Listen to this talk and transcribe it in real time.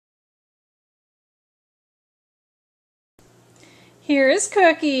Here is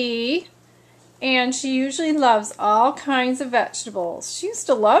Cookie. And she usually loves all kinds of vegetables. She used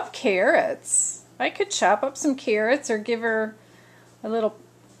to love carrots. I could chop up some carrots or give her a little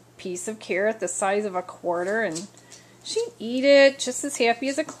piece of carrot the size of a quarter and she'd eat it just as happy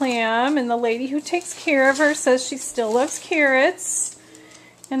as a clam. And the lady who takes care of her says she still loves carrots.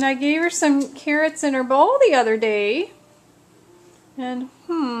 And I gave her some carrots in her bowl the other day. And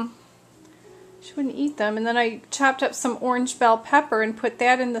she wouldn't eat them. And then I chopped up some orange bell pepper and put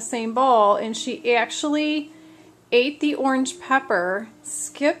that in the same bowl. And she actually ate the orange pepper,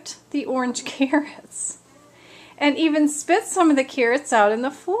 skipped the orange carrots, and even spit some of the carrots out in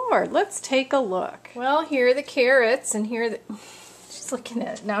the floor. Let's take a look. Well, here are the carrots, and here she's looking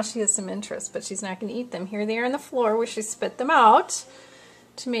at it. Now she has some interest, but she's not going to eat them. Here they are on the floor where she spit them out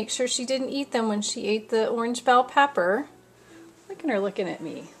to make sure she didn't eat them when she ate the orange bell pepper. Look at her looking at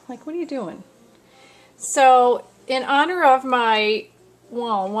me. Like, what are you doing? So, in honor of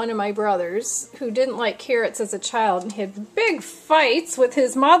one of my brothers who didn't like carrots as a child and had big fights with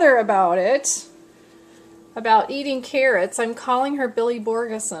his mother about it, about eating carrots, I'm calling her Billy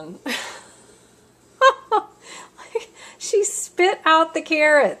Borgeson. She spit out the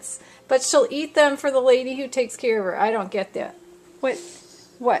carrots, but she'll eat them for the lady who takes care of her. I don't get that. What?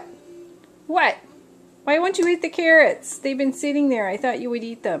 Why won't you eat the carrots? They've been sitting there. I thought you would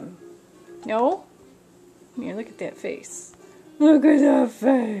eat them. No? Here, look at that face. Look at that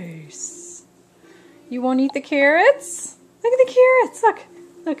face. You won't eat the carrots? Look at the carrots.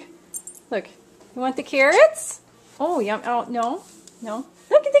 Look. You want the carrots? Oh, yum. Oh, no.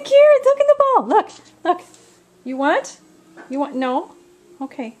 Look at the carrots. Look at the ball. Look. You want? No?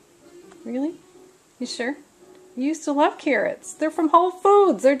 Okay. Really? You sure? You used to love carrots. They're from Whole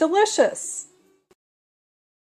Foods. They're delicious.